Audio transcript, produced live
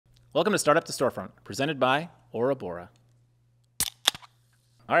Welcome to Startup to Storefront, presented by Ora Bora.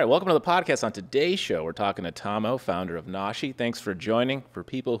 All right, welcome to the podcast. On today's show, we're talking to Tomo, founder of Noshi. Thanks for joining. For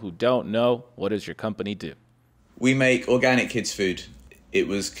people who don't know, what does your company do? We make organic kids' food. It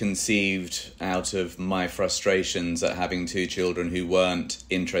was conceived out of my frustrations at having two children who weren't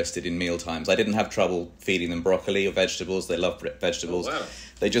interested in meal times. I didn't have trouble feeding them broccoli or vegetables. They love vegetables. Oh, wow.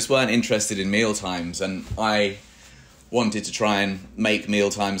 They just weren't interested in meal times, and I wanted to try and make meal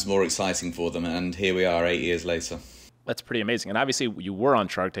times more exciting for them, and here we are 8 years later. That's pretty amazing. And obviously you were on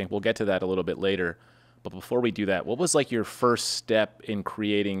Shark Tank. We'll get to that a little bit later. But before we do that, what was like your first step in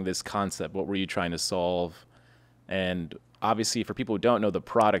creating this concept? What were you trying to solve? And obviously for people who don't know, the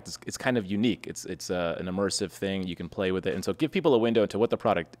product, it's kind of unique. It's an immersive thing. You can play with it. And so give people a window into what the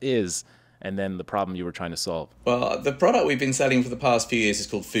product is and then the problem you were trying to solve. Well, the product we've been selling for the past few years is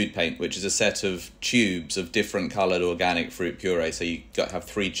called Food Paint, which is a set of tubes of different coloured organic fruit puree. So you have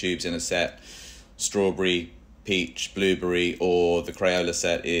 3 tubes in a set: strawberry, peach, blueberry, or the Crayola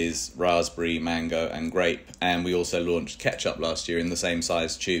set is raspberry, mango, and grape. And we also launched ketchup last year in the same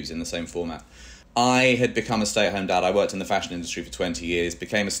size tubes, in the same format. I had become a stay-at-home dad. I worked in the fashion industry for 20 years,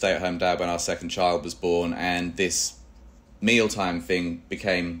 became a stay-at-home dad when our second child was born, and this mealtime thing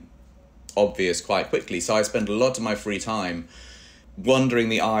became obvious quite quickly. So I spent a lot of my free time wandering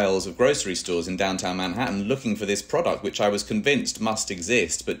the aisles of grocery stores in downtown Manhattan looking for this product, which I was convinced must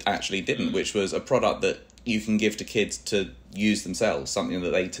exist, but actually didn't, which was a product that you can give to kids to use themselves, something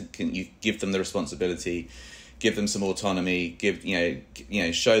that you give them the responsibility, give them some autonomy,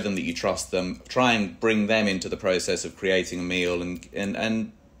 show them that you trust them, try and bring them into the process of creating a meal,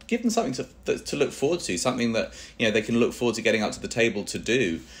 and give them something to look forward to, something that they can look forward to getting up to the table to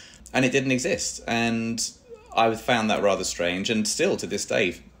do. And it didn't exist, and I found that rather strange. And still to this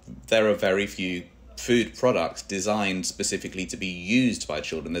day, there are very few food products designed specifically to be used by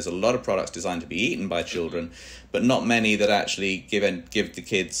children. There's a lot of products designed to be eaten by children, but not many that actually give the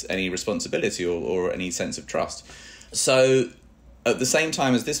kids any responsibility or any sense of trust. So at the same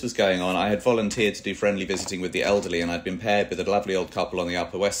time as this was going on, I had volunteered to do friendly visiting with the elderly, and I'd been paired with a lovely old couple on the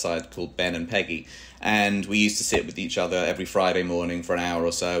Upper West Side called Ben and Peggy. And we used to sit with each other every Friday morning for an hour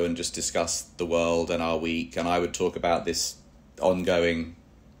or so and just discuss the world and our week. And I would talk about this ongoing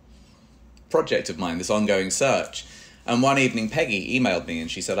project of mine, this ongoing search. And one evening, Peggy emailed me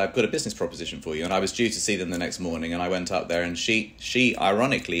and she said, "I've got a business proposition for you." And I was due to see them the next morning, and I went up there, and she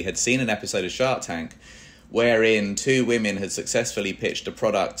ironically had seen an episode of Shark Tank wherein 2 women had successfully pitched a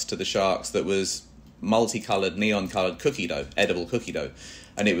product to the sharks that was multicoloured, neon-coloured cookie dough, edible cookie dough.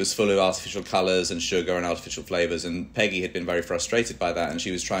 And it was full of artificial colours and sugar and artificial flavours. And Peggy had been very frustrated by that, and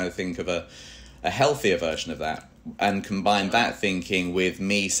she was trying to think of a healthier version of that, and combined that thinking with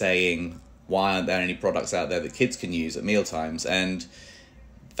me saying, why aren't there any products out there that kids can use at mealtimes? And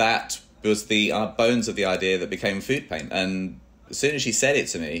that was the bones of the idea that became Food Paint. And as soon as she said it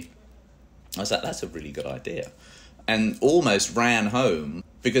to me, I was like, that's a really good idea. And almost ran home,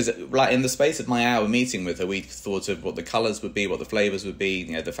 because like in the space of my hour meeting with her, we thought of what the colours would be, what the flavours would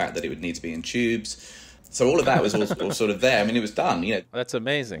be, the fact that it would need to be in tubes. So all of that was all sort of there. I mean, it was done. That's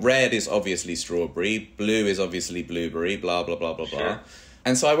amazing. Red is obviously strawberry, blue is obviously blueberry, blah, blah, blah, blah, Sure. blah.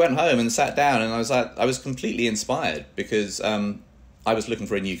 And so I went home and sat down, and I was completely inspired, because I was looking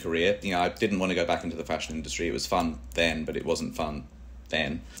for a new career. I didn't want to go back into the fashion industry. It was fun then, but it wasn't fun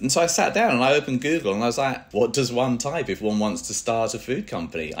then. And so I sat down and I opened Google, and I was like, what does one type if one wants to start a food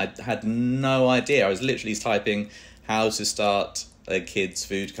company? I had no idea. I was literally typing how to start a kids'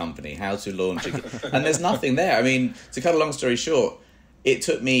 food company, how to launch it. And there's nothing there. I mean, to cut a long story short, it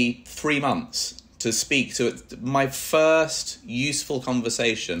took me 3 months to speak to it. My first useful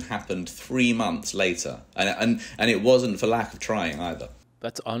conversation happened 3 months later. And it wasn't for lack of trying either.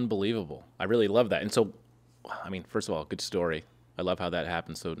 That's unbelievable. I really love that. And so, I mean, first of all, good story. I love how that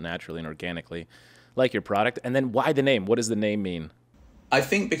happens so naturally and organically, like your product. And then why the name? What does the name mean? I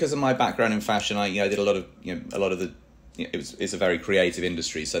think because of my background in fashion, I did a lot of the. It's a very creative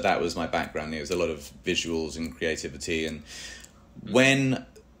industry, so that was my background. There was a lot of visuals and creativity, and when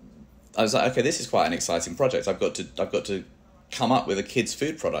I was like, okay, this is quite an exciting project. I've got to come up with a kids'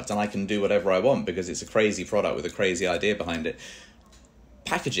 food product, and I can do whatever I want because it's a crazy product with a crazy idea behind it.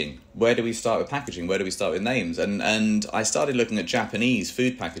 Packaging. Where do we start with packaging? Where do we start with names? And I started looking at Japanese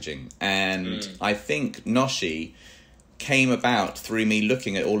food packaging, and I think Noshi came about through me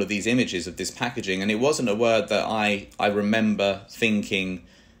looking at all of these images of this packaging, and it wasn't a word that I remember thinking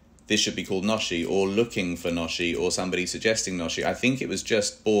this should be called Noshi, or looking for Noshi, or somebody suggesting Noshi. I think it was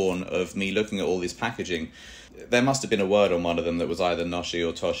just born of me looking at all this packaging. There must have been a word on one of them that was either Noshi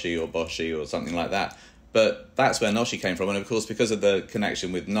or Toshi or Boshi or something like that. But that's where Noshi came from. And of course, because of the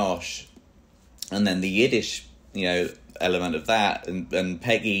connection with Nosh, and then the Yiddish, element of that, and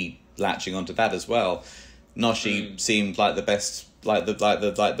Peggy latching onto that as well, Noshi seemed like the best, like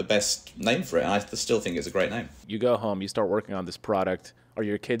the best name for it. And I still think it's a great name. You go home, you start working on this product. Are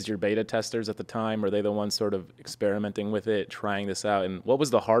your kids your beta testers at the time? Are they the ones sort of experimenting with it, trying this out? And what was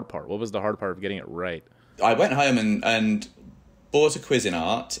the hard part? What was the hard part of getting it right? I went home and bought a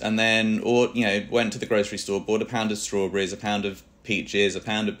Cuisinart, and then went to the grocery store, bought a pound of strawberries, a pound of peaches, a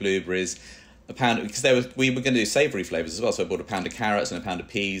pound of blueberries, because we were going to do savoury flavours as well. So I bought a pound of carrots and a pound of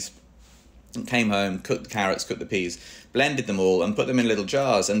peas. And came home, cooked the carrots, cooked the peas, blended them all and put them in little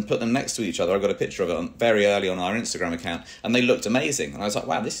jars and put them next to each other. I got a picture of it very early on our Instagram account, and they looked amazing. And I was like,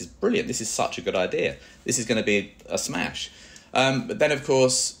 wow, this is brilliant. This is such a good idea. This is going to be a smash. But then, of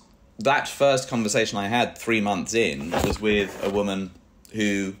course, that first conversation I had 3 months in was with a woman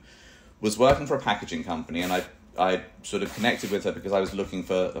who was working for a packaging company, and I sort of connected with her because I was looking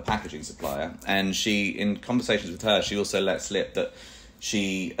for a packaging supplier. And in conversations with her, she also let slip that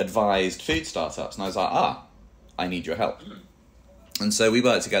she advised food startups, and I was like, I need your help. And so we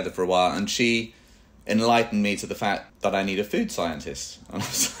worked together for a while, and she enlightened me to the fact that I need a food scientist. And I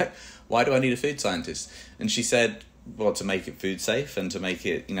was like, why do I need a food scientist? And she said, well, to make it food safe and to make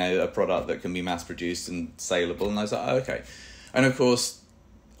it, a product that can be mass produced and saleable. And I was like, oh, okay. And of course,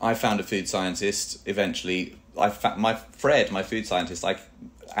 I found a food scientist eventually. My food scientist,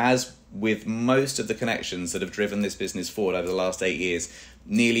 as with most of the connections that have driven this business forward over the last 8 years,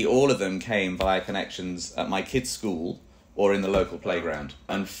 nearly all of them came via connections at my kids' school or in the local playground.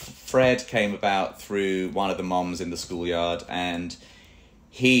 And Fred came about through one of the moms in the schoolyard, and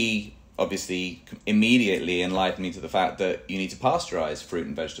he obviously immediately enlightened me to the fact that you need to pasteurize fruit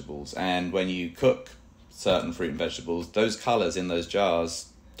and vegetables. And when you cook certain fruit and vegetables, those colours in those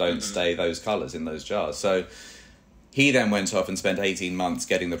jars don't stay those colours in those jars. So he then went off and spent 18 months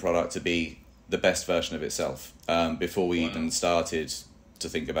getting the product to be the best version of itself before we even started to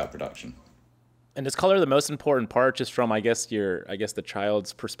think about production. And is color the most important part, just from, I guess, the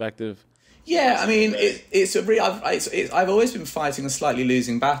child's perspective? Yeah, I mean, I've always been fighting a slightly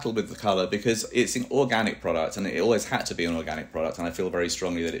losing battle with the colour because it's an organic product, and it always had to be an organic product, and I feel very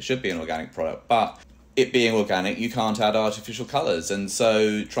strongly that it should be an organic product. But it being organic, you can't add artificial colours, and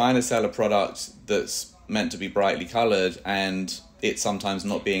so trying to sell a product that's meant to be brightly coloured and it sometimes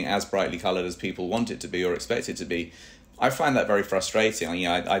not being as brightly coloured as people want it to be or expect it to be, I find that very frustrating.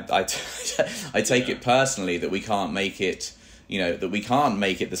 I take it personally that we can't make it,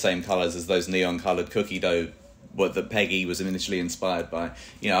 the same colours as those neon coloured cookie dough, what that Peggy was initially inspired by.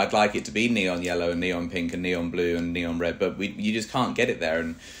 I'd like it to be neon yellow and neon pink and neon blue and neon red, but you just can't get it there.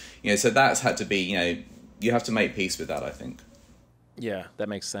 And so that's had to be, you have to make peace with that, I think. Yeah, that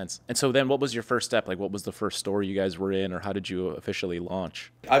makes sense. And so then what was your first step? Like, what was the first store you guys were in, or how did you officially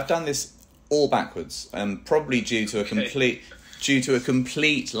launch? I've done this all backwards, and probably due to a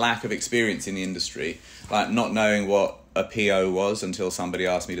complete lack of experience in the industry, like not knowing what a PO was until somebody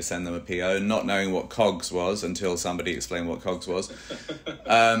asked me to send them a PO, not knowing what COGS was until somebody explained what COGS was.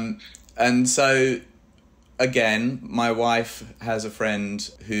 And so, again, my wife has a friend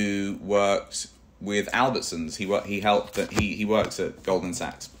who worked with Albertsons. He works at Goldman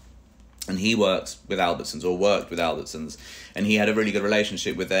Sachs, and he works with Albertsons, or worked with Albertsons, and he had a really good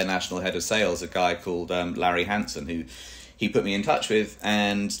relationship with their national head of sales, a guy called Larry Hansen, who he put me in touch with.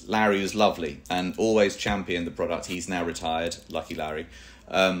 And Larry was lovely and always championed the product. He's now retired, lucky Larry.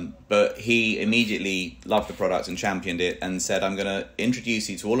 But he immediately loved the product and championed it and said, I'm going to introduce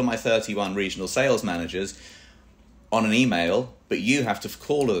you to all of my 31 regional sales managers on an email, but you have to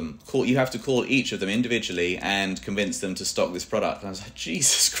you have to call each of them individually and convince them to stock this product. And I was like,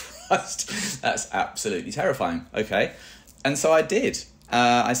 Jesus Christ, that's absolutely terrifying. Okay. And so I did.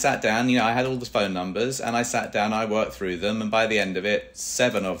 I sat down, I had all the phone numbers, and I sat down, I worked through them, and by the end of it,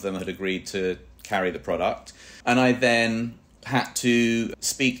 7 of them had agreed to carry the product. And I then had to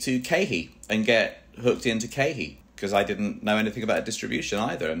speak to Kehi and get hooked into Kehi, because I didn't know anything about distribution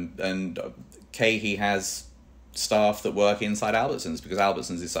either. And Kehi has staff that work inside Albertsons, because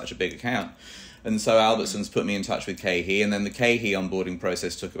Albertsons is such a big account. And so Albertsons put me in touch with Kehi, and then the Kehi onboarding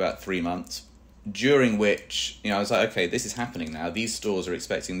process took about 3 months, during which, I was like, okay, this is happening now. These stores are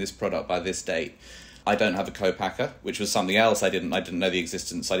expecting this product by this date. I don't have a co-packer, which was something else I didn't know the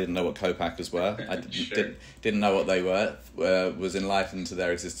existence. I didn't know what co-packers were. I didn't know what they were. Was enlightened to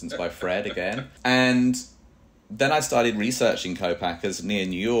their existence by Fred again. And then I started researching co-packers near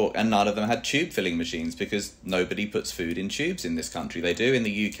New York, and none of them had tube filling machines, because nobody puts food in tubes in this country. They do in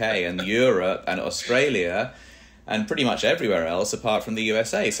the UK and Europe and Australia and pretty much everywhere else apart from the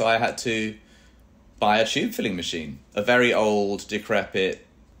USA. So I had to buy a tube filling machine, a very old, decrepit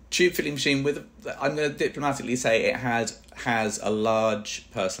tube filling machine with, I'm going to diplomatically say, it has a large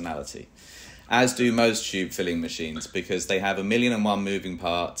personality, as do most tube filling machines, because they have 1,000,001 moving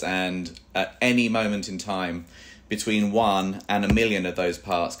parts, and at any moment in time, between 1 and 1,000,000 of those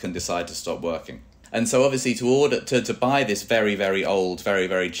parts can decide to stop working. And so obviously to buy this very, very old, very,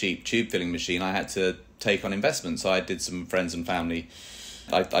 very cheap tube filling machine, I had to take on investment. So I did some friends and family.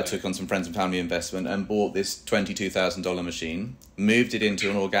 I took on some friends and family investment and bought this $22,000 machine, moved it into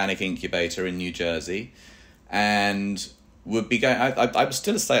an organic incubator in New Jersey, and would be going. I was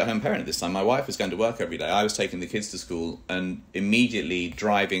still a stay-at-home parent at this time. My wife was going to work every day. I was taking the kids to school and immediately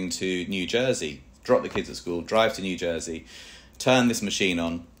driving to New Jersey, drop the kids at school, drive to New Jersey, turn this machine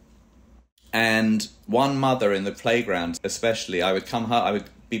on. And one mother in the playground, especially, I would come home, I would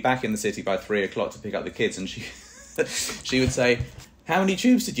be back in the city by 3 o'clock to pick up the kids, and she would say, "How many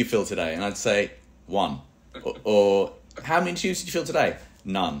tubes did you fill today?" And I'd say, "1." Or "How many tubes did you fill today?"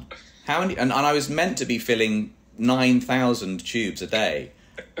 "None." "How many?" And I was meant to be filling 9,000 tubes a day.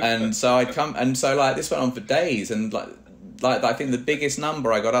 And so I'd come, and so like this went on for days, and like I think the biggest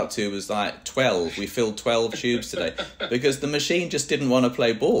number I got up to was like 12. We filled 12 tubes today because the machine just didn't want to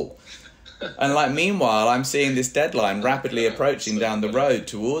play ball. And like meanwhile, I'm seeing this deadline rapidly approaching down the road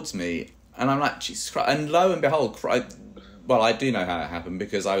towards me, and I'm like, Jesus Christ! And lo and behold, I do know how it happened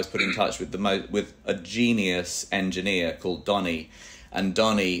because I was put in touch with with a genius engineer called Donnie, and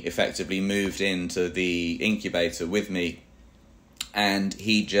Donnie effectively moved into the incubator with me, and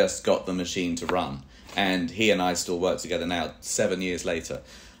he just got the machine to run. And he and I still work together now, 7 years later.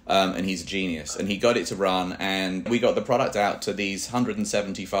 And he's a genius, and he got it to run, and we got the product out to these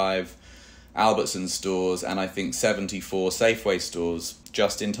 175 Albertsons stores and I think 74 Safeway stores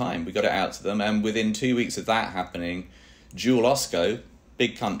just in time. We got it out to them, and within 2 weeks of that happening, Jewel Osco,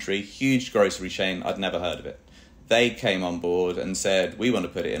 big country, huge grocery chain, I'd never heard of it. They came on board and said, "We want to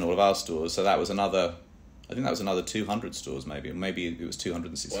put it in all of our stores." So that was another 200 stores maybe it was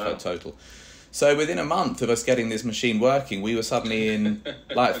 265 wow. Total. So within a month of us getting this machine working, we were suddenly in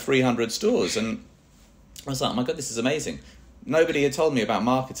like 300 stores, and I was like, "Oh my God, this is amazing." Nobody had told me about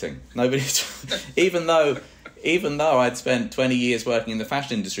marketing. Even though I'd spent 20 years working in the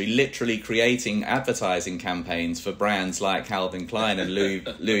fashion industry, literally creating advertising campaigns for brands like Calvin Klein and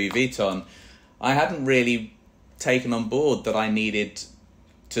Louis Vuitton, I hadn't really taken on board that I needed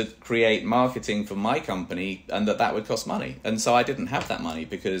to create marketing for my company and that would cost money. And so I didn't have that money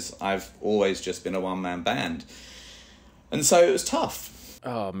because I've always just been a one-man band. And so it was tough.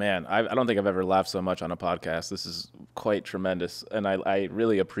 Oh, man, I don't think I've ever laughed so much on a podcast. This is quite tremendous. And I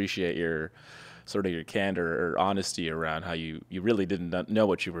really appreciate your candor or honesty around how you really didn't know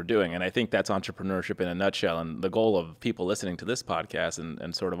what you were doing. And I think that's entrepreneurship in a nutshell. And the goal of people listening to this podcast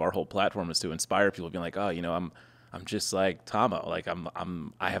and sort of our whole platform is to inspire people, being like, "Oh, I'm just like Tama. Like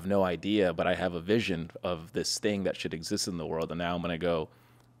I have no idea, but I have a vision of this thing that should exist in the world. And now I'm going to go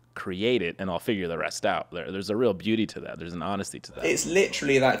create it, and I'll figure the rest out." There's a real beauty to that. There's an honesty to that. It's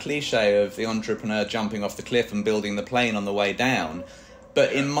literally that cliche of the entrepreneur jumping off the cliff and building the plane on the way down.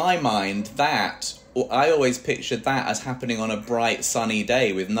 But in my mind, I always pictured that as happening on a bright, sunny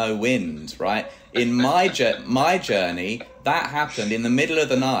day with no wind, right? In my journey, that happened in the middle of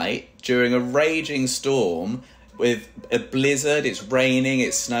the night during a raging storm with a blizzard. It's raining,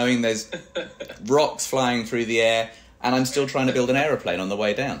 it's snowing, there's rocks flying through the air, and I'm still trying to build an aeroplane on the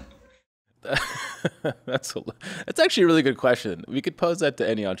way down. That's actually a really good question. We could pose that to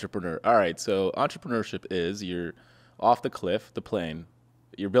any entrepreneur. All right, so entrepreneurship is you're off the cliff, the plane.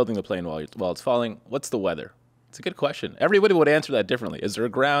 You're building the plane while it's falling. What's the weather? It's a good question. Everybody would answer that differently. Is there a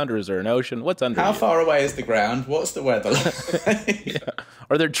ground or is there an ocean? What's under you? How far away is the ground? What's the weather like? Yeah.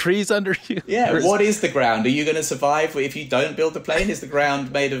 Are there trees under you? Yeah, what is the ground? Are you going to survive if you don't build the plane? Is the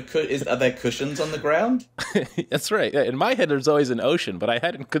ground made of... Are there cushions on the ground? That's right. In my head, there's always an ocean, but I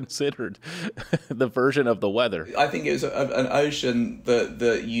hadn't considered the version of the weather. I think it was an ocean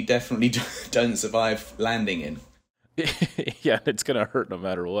that you definitely don't survive landing in. Yeah, it's going to hurt no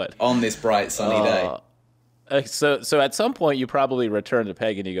matter what. On this bright, sunny day. So at some point you probably return to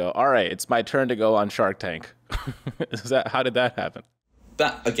Peg and you go, "All right, it's my turn to go on Shark Tank." How did that happen?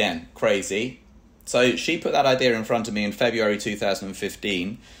 That, again, crazy. So she put that idea in front of me in February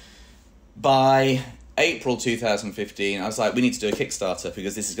 2015. By April 2015, I was like, we need to do a Kickstarter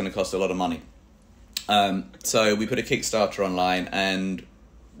because this is going to cost a lot of money. So we put a Kickstarter online and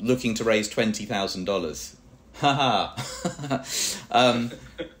looking to raise $20,000. Haha.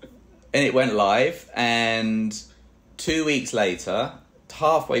 And it went live, and 2 weeks later,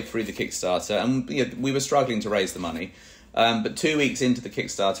 halfway through the Kickstarter, and we were struggling to raise the money, but 2 weeks into the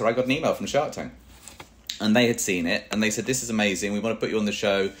Kickstarter, I got an email from Shark Tank. And they had seen it, and they said, this is amazing, we want to put you on the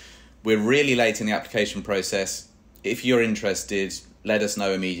show. We're really late in the application process. If you're interested, let us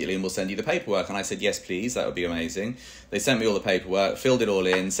know immediately and we'll send you the paperwork. And I said, yes, please, that would be amazing. They sent me all the paperwork, filled it all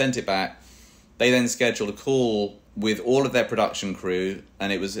in, sent it back. They then scheduled a call with all of their production crew,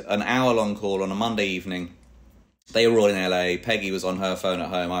 and it was an hour-long call on a Monday evening. They were all in LA. Peggy was on her phone at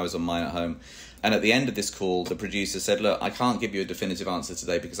home. I was on mine at home. And at the end of this call, the producer said, look, I can't give you a definitive answer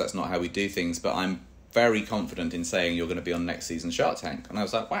today because that's not how we do things, but I'm very confident in saying you're going to be on next season's Shark Tank. And I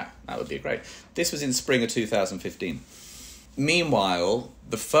was like, wow, that would be great. This was in spring of 2015. Meanwhile,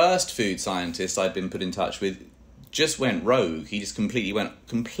 the first food scientist I'd been put in touch with just went rogue. He just went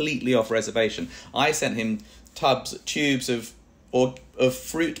completely off reservation. I sent him tubes of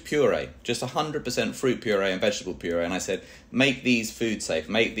fruit puree, just 100% fruit puree and vegetable puree. And I said, make these food safe,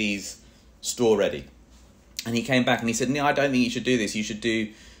 make these store ready. And he came back and he said, no, I don't think you should do this. You should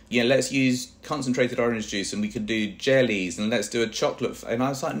do, let's use concentrated orange juice and we could do jellies and let's do a chocolate. And I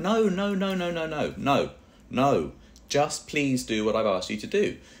was like, no. Just please do what I've asked you to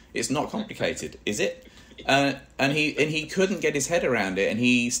do. It's not complicated, is it? And he couldn't get his head around it, and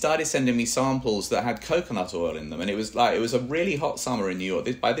he started sending me samples that had coconut oil in them, and it was a really hot summer in New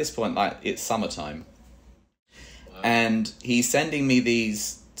York. By this point, it's summertime, wow. And he's sending me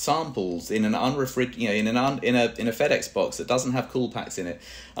these samples in an in a FedEx box that doesn't have cool packs in it,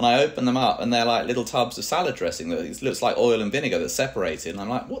 and I open them up, and they're like little tubs of salad dressing that it looks like oil and vinegar that's separated, and I'm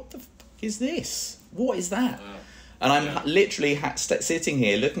like, what the fuck is this? What is that? Wow. And I'm literally sitting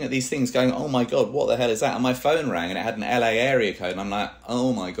here looking at these things going, oh my God, what the hell is that? And my phone rang and it had an LA area code. And I'm like,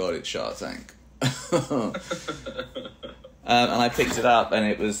 oh my God, it's Shark Tank. And I picked it up and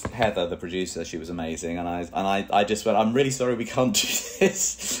it was Heather, the producer. She was amazing. And I just went, I'm really sorry we can't do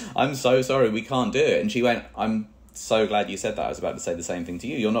this. I'm so sorry we can't do it. And she went, I'm so glad you said that. I was about to say the same thing to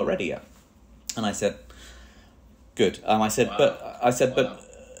you. You're not ready yet. And I said, good. I said, wow. But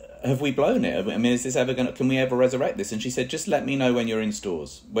have we blown it? I mean, is this ever can we ever resurrect this? And she said, just let me know when you're in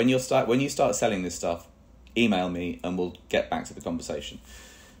stores. When you start selling this stuff, email me and we'll get back to the conversation.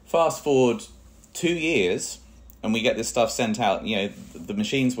 Fast forward 2 years and we get this stuff sent out. The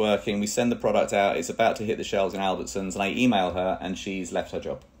machine's working, we send the product out, it's about to hit the shelves in Albertsons, and I email her and she's left her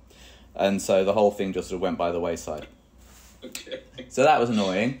job. And so the whole thing just sort of went by the wayside. Okay. So that was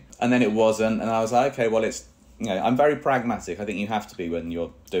annoying. And then it wasn't, and I was like, okay, well, it's I'm very pragmatic. I think you have to be when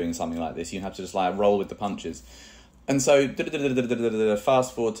you're doing something like this. You have to just roll with the punches. And so,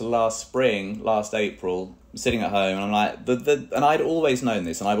 fast forward to last April, I'm sitting at home, and I'm like, and I'd always known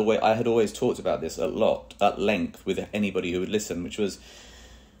this, and I had always talked about this at length with anybody who would listen, which was,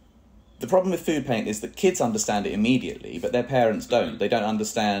 the problem with food paint is that kids understand it immediately, but their parents don't. They don't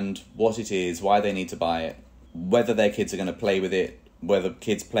understand what it is, why they need to buy it, whether their kids are going to play with it, whether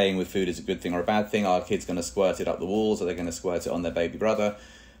kids playing with food is a good thing or a bad thing. Are kids going to squirt it up the walls? Are they going to squirt it on their baby brother?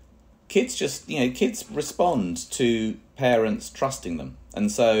 Kids kids respond to parents trusting them.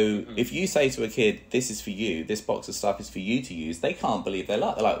 And so if you say to a kid, this is for you, this box of stuff is for you to use, they can't believe their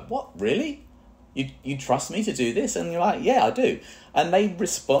luck. They're like, what, really? You trust me to do this? And you're like, yeah, I do. And they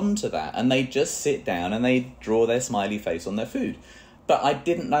respond to that, and they just sit down and they draw their smiley face on their food. But I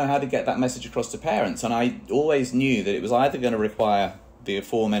didn't know how to get that message across to parents, and I always knew that it was either going to require the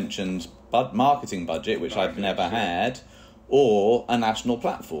aforementioned marketing budget, which I've never had, or a national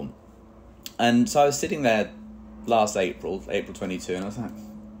platform. And so I was sitting there last April 22, and I was like,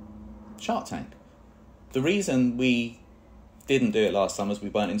 Shark Tank. The reason we didn't do it last summer is we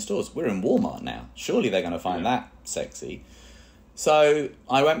weren't in stores. We're in Walmart now. Surely they're going to find that sexy. So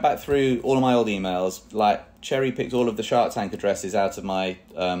I went back through all of my old emails, cherry-picked all of the Shark Tank addresses out of my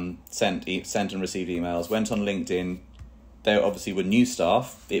sent and received emails, went on LinkedIn. There obviously were new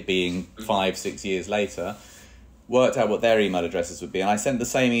staff, it being 5-6 years later, worked out what their email addresses would be, and I sent the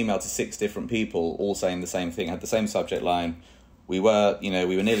same email to 6 different people, all saying the same thing, had the same subject line. We were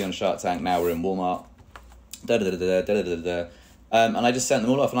nearly on Shark Tank, now we're in Walmart. And I just sent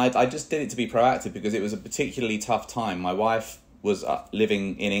them all off, and I just did it to be proactive because it was a particularly tough time. My wife was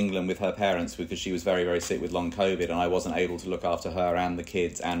living in England with her parents because she was very, very sick with long COVID, and I wasn't able to look after her and the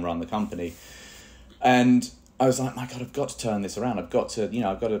kids and run the company. And I was like, my God, I've got to turn this around. I've got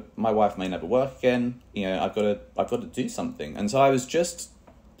to, my wife may never work again. I've got to do something. And so I was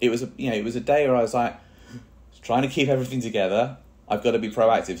it was a day where I was like, trying to keep everything together. I've got to be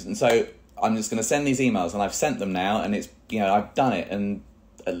proactive. And so I'm just going to send these emails, and I've sent them now, and it's, I've done it, and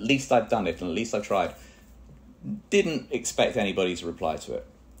at least I've done it, and at least I've tried. Didn't expect anybody to reply to it.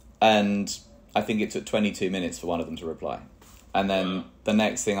 And I think it took 22 minutes for one of them to reply. And then the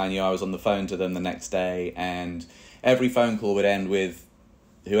next thing I knew, I was on the phone to them the next day, and every phone call would end with,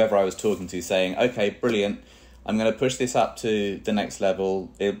 whoever I was talking to saying, okay, brilliant, I'm going to push this up to the next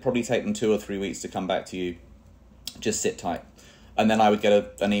level. It'll probably take them 2 or 3 weeks to come back to you. Just sit tight. And then I would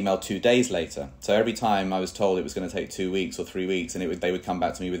get an email 2 days later. So every time I was told it was going to take 2 weeks or 3 weeks, and they would come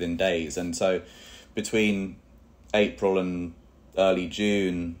back to me within days. And so between April and early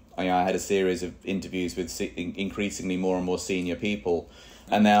June, I had a series of interviews with increasingly more and more senior people.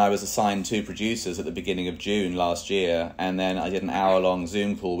 And then I was assigned 2 producers at the beginning of June last year. And then I did an hour-long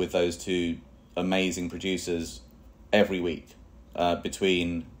Zoom call with those 2 amazing producers every week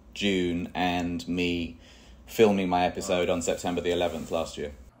between June and me filming my episode on September the 11th last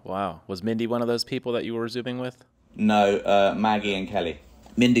year. Wow. Was Mindy one of those people that you were Zooming with? No, Maggie and Kelly.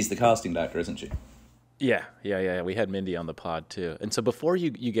 Mindy's the casting director, isn't she? Yeah. We had Mindy on the pod too. And so before you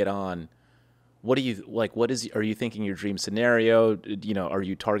get on, what do you like? Are you thinking your dream scenario? You know, are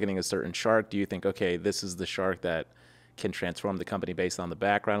you targeting a certain shark? Do you think, okay, this is the shark that can transform the company based on the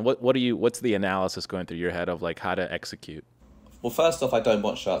background? What's the analysis going through your head of like how to execute? Well, first off, I don't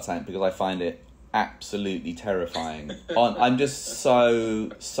watch Shark Tank because I find it absolutely terrifying. I'm just so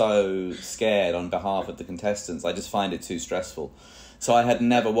scared on behalf of the contestants. I just find it too stressful. So I had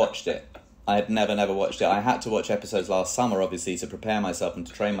never watched it. I had never watched it. I had to watch episodes last summer, obviously, to prepare myself and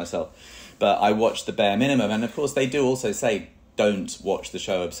to train myself. But I watched the bare minimum. And of course, they do also say, don't watch the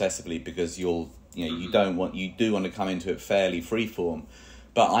show obsessively because you do want to come into it fairly freeform.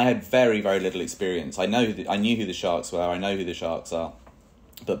 But I had very, very little experience. I knew who the sharks were. I know who the sharks are.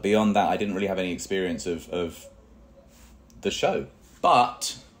 But beyond that, I didn't really have any experience of the show.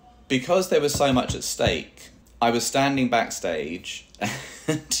 But because there was so much at stake, I was standing backstage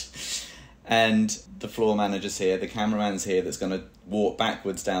and the floor manager's here, the cameraman's here that's going to walk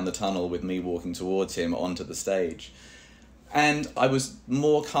backwards down the tunnel with me walking towards him onto the stage. And I was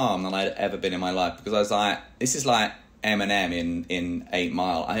more calm than I'd ever been in my life because I was like, this is like Eminem in 8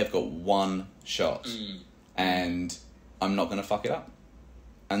 Mile. I have got 1 shot and I'm not going to fuck it up.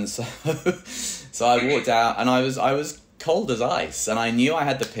 And so I walked out and I was cold as ice, and I knew I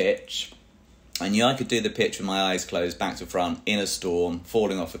had the pitch. I knew I could do the pitch with my eyes closed, back to front, in a storm,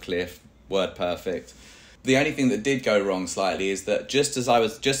 falling off a cliff, word perfect. The only thing that did go wrong slightly is that just as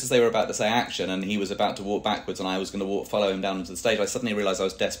they were about to say action and he was about to walk backwards and I was going to follow him down onto the stage, I suddenly realised I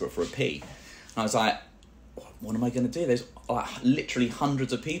was desperate for a pee. And I was like, what am I going to do? There's literally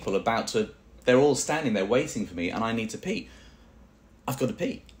hundreds of people they're all standing there waiting for me and I need to pee. I've got to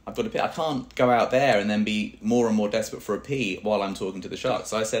pee. I can't go out there and then be more and more desperate for a pee while I'm talking to the sharks.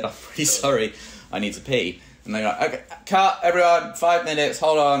 So I said, I'm really sorry, I need to pee. And they're like, okay, cut, everyone, 5 minutes,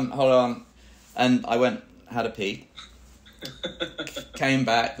 hold on. And I went, had a pee, came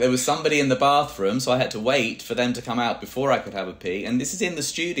back. There was somebody in the bathroom, so I had to wait for them to come out before I could have a pee. And this is in the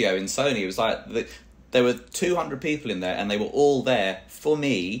studio in Sony. It was like, there were 200 people in there and they were all there for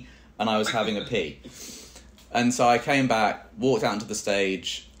me and I was having a pee. And so I came back, walked out onto the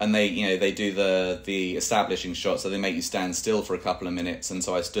stage, and they do the establishing shot, so they make you stand still for a couple of minutes. And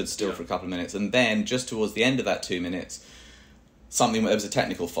so I stood still for a couple of minutes, and then just towards the end of that 2 minutes, there was a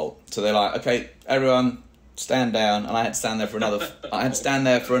technical fault. So they're like, okay, everyone, stand down, and I had to stand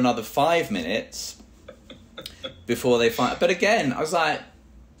there for another 5 minutes before they find. But again, I was like,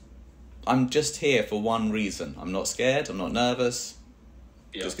 I'm just here for one reason. I'm not scared. I'm not nervous.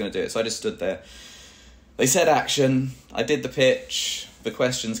 Just going to do it. So I just stood there. They said action, I did the pitch, the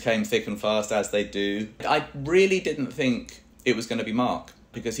questions came thick and fast as they do. I really didn't think it was going to be Mark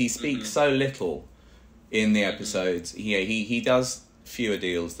because he speaks so little in the episodes. He does fewer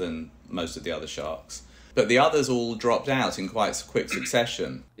deals than most of the other sharks. But the others all dropped out in quite quick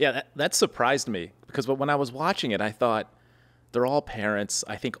succession. Yeah, that surprised me because when I was watching it, I thought they're all parents.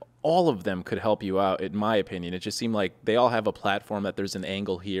 I think all of them could help you out, in my opinion. It just seemed like they all have a platform, that there's an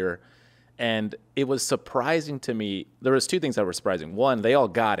angle here. And it was surprising to me. There was 2 things that were surprising. One, they all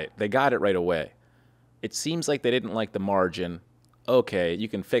got it. They got it right away. It seems like they didn't like the margin. Okay, you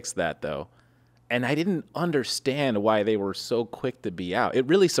can fix that, though. And I didn't understand why they were so quick to be out. It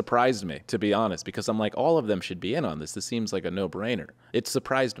really surprised me, to be honest, because I'm like, all of them should be in on this. This seems like a no-brainer. It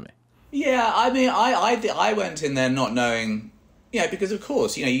surprised me. Yeah, I mean, I went in there not knowing, because of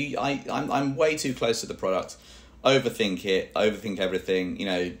course, I'm way too close to the product. Overthink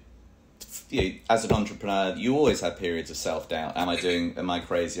everything, as an entrepreneur, you always have periods of self-doubt. Am I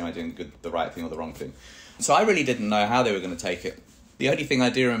crazy? Am I doing the right thing or the wrong thing? So I really didn't know how they were going to take it. The only thing I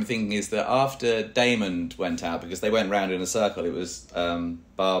do remember thinking is that after Damon went out, because they went round in a circle, it was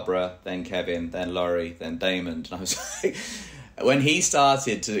Barbara, then Kevin, then Laurie, then Damon. And I was like, when he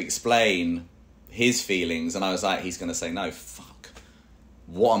started to explain his feelings, and I was like, he's going to say, no, fuck.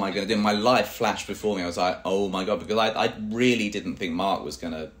 what am I going to do? My life flashed before me. I was like, oh my God, because I really didn't think Mark was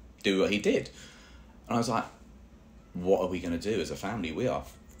going to do what he did. And I was like, what are we going to do as a family? We are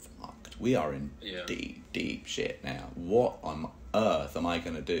fucked. We are in deep, deep shit now. What on earth am I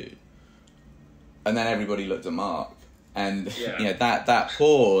going to do? And then everybody looked at Mark. And you know, that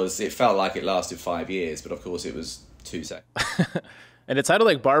pause, it felt like it lasted 5 years, but of course it was 2 seconds. And it sounded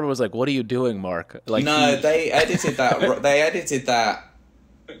like Barbara was like, "What are you doing, Mark?" Like, no, they edited that. They edited that.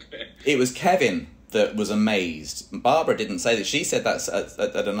 Okay. It was Kevin that was amazed. Barbara didn't say that. She said that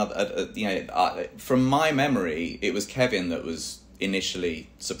at another. You know, from my memory, it was Kevin that was initially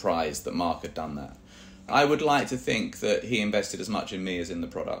surprised that Mark had done that. I would like to think that he invested as much in me as in the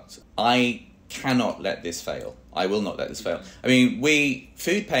product. I cannot let this fail. I will not let this fail. I mean,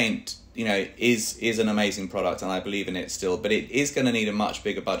 Food Paint, you know, is an amazing product, and I believe in it still, but it is going to need a much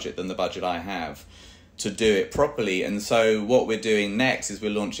bigger budget than the budget I have to do it properly. And so what we're doing next is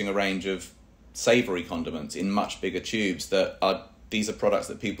we're launching a range of savoury condiments in much bigger tubes these are products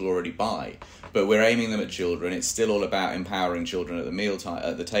that people already buy, but we're aiming them at children. It's still all about empowering children at the mealtime,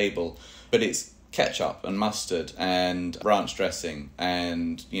 at the table, but it's ketchup and mustard and ranch dressing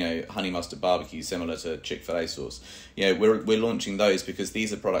and, you know, honey mustard barbecue similar to Chick-fil-A sauce. You know, we're launching those because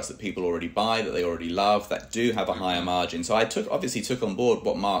these are products that people already buy, that they already love, that do have a higher margin. So I obviously took on board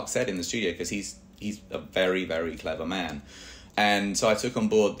what Mark said in the studio, because he's a very, very clever man. And so I took on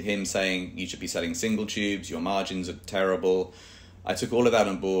board him saying, you should be selling single tubes, your margins are terrible. I took all of that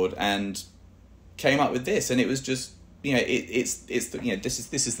on board and came up with this, and it was just, you know, it's the, you know, this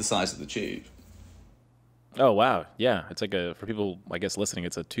is the size of the tube. Oh, wow. Yeah. It's like for people, I guess, listening,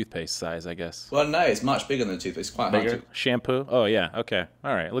 it's a toothpaste size, I guess. Well, no, it's much bigger than a toothpaste. It's quite bigger. hard to... Shampoo? Oh, yeah. Okay.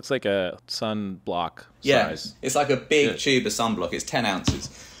 All right. It looks like a sunblock size. It's like a big tube of sunblock. It's 10 ounces.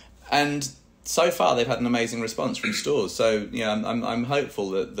 And so far, they've had an amazing response from stores. So, you know, I'm hopeful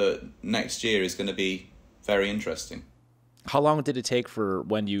that next year is going to be very interesting. How long did it take for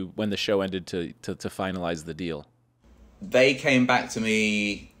when the show ended to finalize the deal? They came back to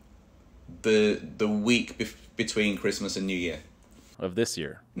me the week between Christmas and New Year. Of this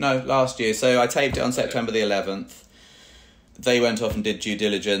year? No, last year. So I taped it on September the 11th. They went off and did due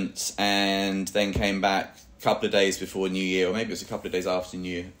diligence and then came back a couple of days before New Year, or maybe it was a couple of days after New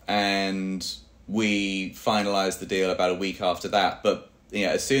Year. And we finalised the deal about a week after that. But, you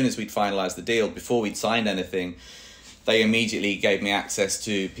know, as soon as we'd finalised the deal, before we'd signed anything, they immediately gave me access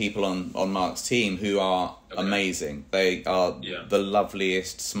to people on Mark's team who are amazing. They are the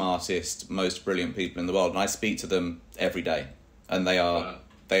loveliest, smartest, most brilliant people in the world. And I speak to them every day. And they are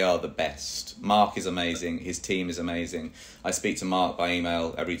the best. Mark is amazing. His team is amazing. I speak to Mark by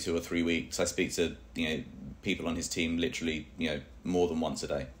email every 2 or 3 weeks. I speak to, you know, people on his team literally, you know, more than once a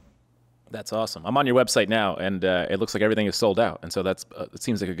day. That's awesome. I'm on your website now, and it looks like everything is sold out, and so that's it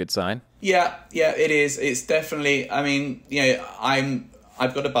seems like a good sign. Yeah, it is. It's definitely. I mean, you know,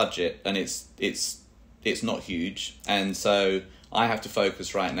 I've got a budget, and it's not huge, and so I have to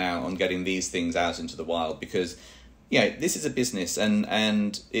focus right now on getting these things out into the wild, because, you know, this is a business,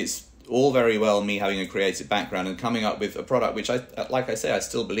 and it's all very well me having a creative background and coming up with a product which like I say, I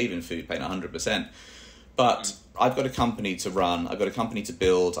still believe in Food Paint 100%, but I've got a company to run. I've got a company to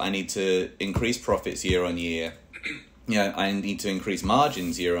build. I need to increase profits year on year. You know, I need to increase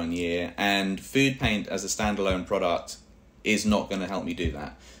margins year on year. And Food Paint as a standalone product is not going to help me do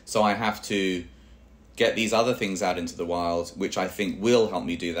that. So I have to get these other things out into the wild, which I think will help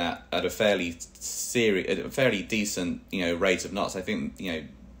me do that at a fairly decent, you know, rate of knots. I think, you know,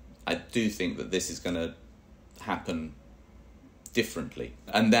 I do think that this is going to happen differently.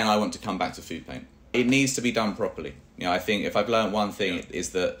 And then I want to come back to Food Paint. It needs to be done properly. You know, I think if I've learned one thing, it is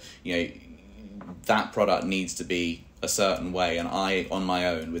that, you know, that product needs to be a certain way, and I, on my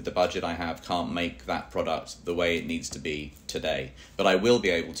own, with the budget I have, can't make that product the way it needs to be today. But I will be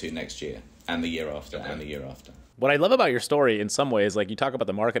able to next year, and the year after, and the year after. What I love about your story in some ways, like, you talk about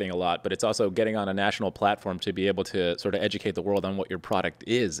the marketing a lot, but it's also getting on a national platform to be able to sort of educate the world on what your product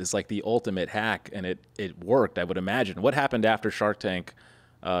is. It's like the ultimate hack, and it worked, I would imagine. What happened after Shark Tank?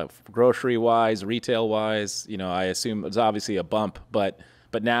 Grocery-wise, retail-wise, you know, I assume it's obviously a bump, but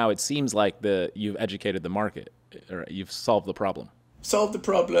now it seems like you've educated the market, or you've solved the problem. Solved the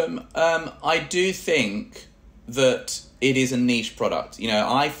problem. I do think that it is a niche product. You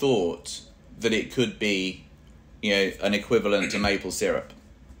know, I thought that it could be, you know, an equivalent to maple syrup.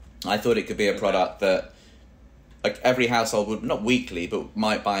 I thought it could be a product that, like, every household would, not weekly, but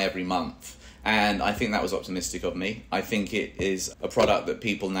might buy every month. And I think that was optimistic of me. I think it is a product that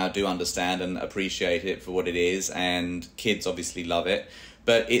people now do understand and appreciate it for what it is, and kids obviously love it.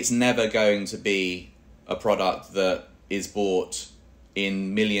 But it's never going to be a product that is bought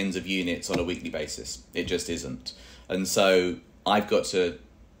in millions of units on a weekly basis. It just isn't. And so I've got to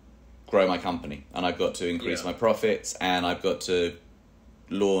grow my company, and I've got to increase my profits, and I've got to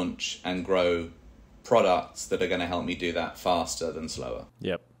launch and grow products that are going to help me do that faster than slower.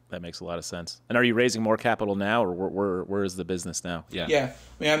 Yep. That makes a lot of sense. And are you raising more capital now, or where is the business now? Yeah.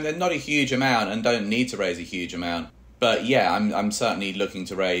 I mean, not a huge amount, and don't need to raise a huge amount. But yeah, I'm certainly looking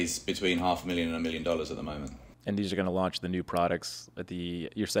to raise between $500,000 and $1 million at the moment. And these are going to launch the new products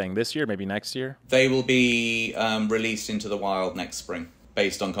you're saying this year, maybe next year? They will be released into the wild next spring,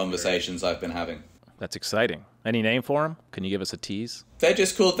 based on conversations I've been having. That's exciting. Any name for them? Can you give us a tease? They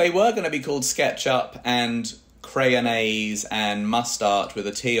were going to be called SketchUp and Crayonnaise and Must Art with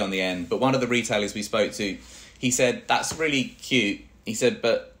a T on the end. But one of the retailers we spoke to, he said, that's really cute. He said,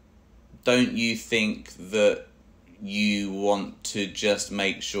 but don't you think that you want to just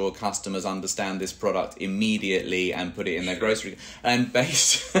make sure customers understand this product immediately and put it in their grocery? And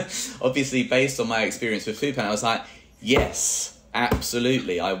obviously based on my experience with Food Paint, I was like, yes,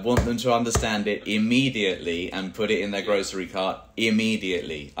 absolutely. I want them to understand it immediately and put it in their grocery cart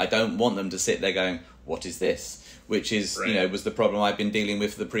immediately. I don't want them to sit there going, what is this? Which is, was the problem I've been dealing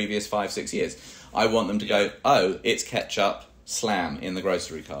with for the previous 5-6 years. I want them to go, oh, it's ketchup, slam, in the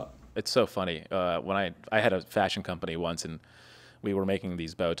grocery cart. It's so funny. When I had a fashion company once, and we were making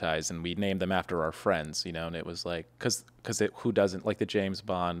these bow ties, and we named them after our friends, and it was like, because who doesn't, like the James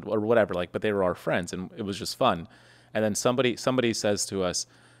Bond or whatever, but they were our friends, and it was just fun. And then somebody says to us,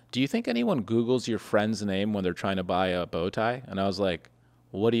 do you think anyone Googles your friend's name when they're trying to buy a bow tie? And I was like,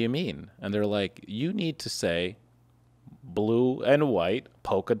 what do you mean? And they're like, you need to say blue and white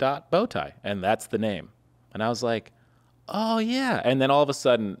polka dot bow tie, and that's the name. And I was like, oh yeah. And then all of a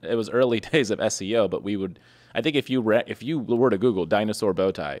sudden, it was early days of SEO, but I think if you were to Google dinosaur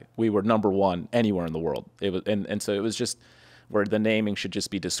bow tie, we were #1 anywhere in the world. It was, and so it was just where the naming should just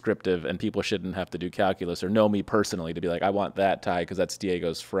be descriptive, and people shouldn't have to do calculus or know me personally to be like, I want that tie because that's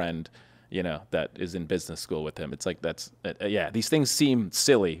Diego's friend, that is in business school with him. It's like, these things seem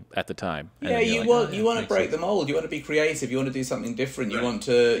silly at the time. Yeah, you want to break the mold. You want to be creative. You want to do something different. Right.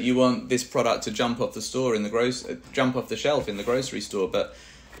 You want this product to jump off the shelf in the grocery store. But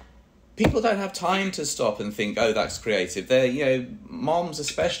people don't have time to stop and think, oh, that's creative. They're, moms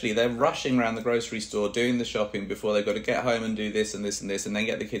especially, they're rushing around the grocery store doing the shopping before they've got to get home and do this and this and this, and then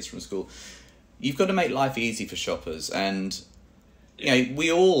get the kids from school. You've got to make life easy for shoppers. And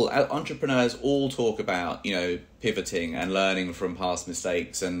we all, entrepreneurs, all talk about, pivoting and learning from past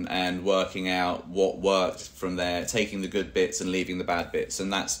mistakes and working out what worked from there, taking the good bits and leaving the bad bits.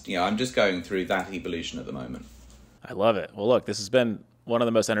 And that's, I'm just going through that evolution at the moment. I love it. Well, look, this has been one of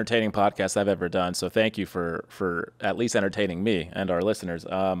the most entertaining podcasts I've ever done. So thank you for at least entertaining me and our listeners.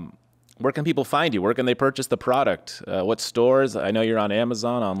 Where can people find you? Where can they purchase the product? What stores? I know you're on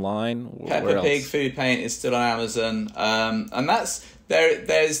Amazon, online. Peppa Pig Food Paint is still on Amazon. And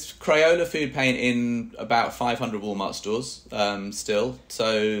there's Crayola Food Paint in about 500 Walmart stores still.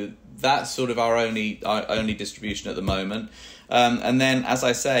 So that's sort of our only distribution at the moment. And then, as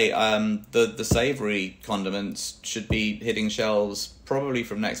I say, the savoury condiments should be hitting shelves probably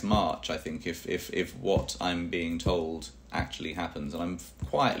from next March, I think, if what I'm being told actually happens. And I'm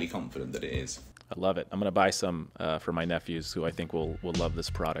quietly confident that it is. I love it. I'm going to buy some for my nephews, who I think will love this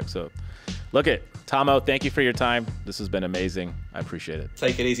product. So look it. Tomo, thank you for your time. This has been amazing. I appreciate it.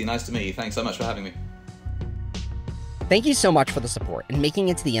 Take it easy. Nice to meet you. Thanks so much for having me. Thank you so much for the support and making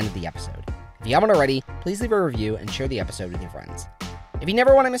it to the end of the episode. If you haven't already, please leave a review and share the episode with your friends. If you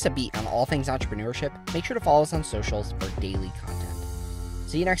never want to miss a beat on all things entrepreneurship, make sure to follow us on socials for daily content.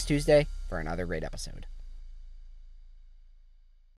 See you next Tuesday for another great episode.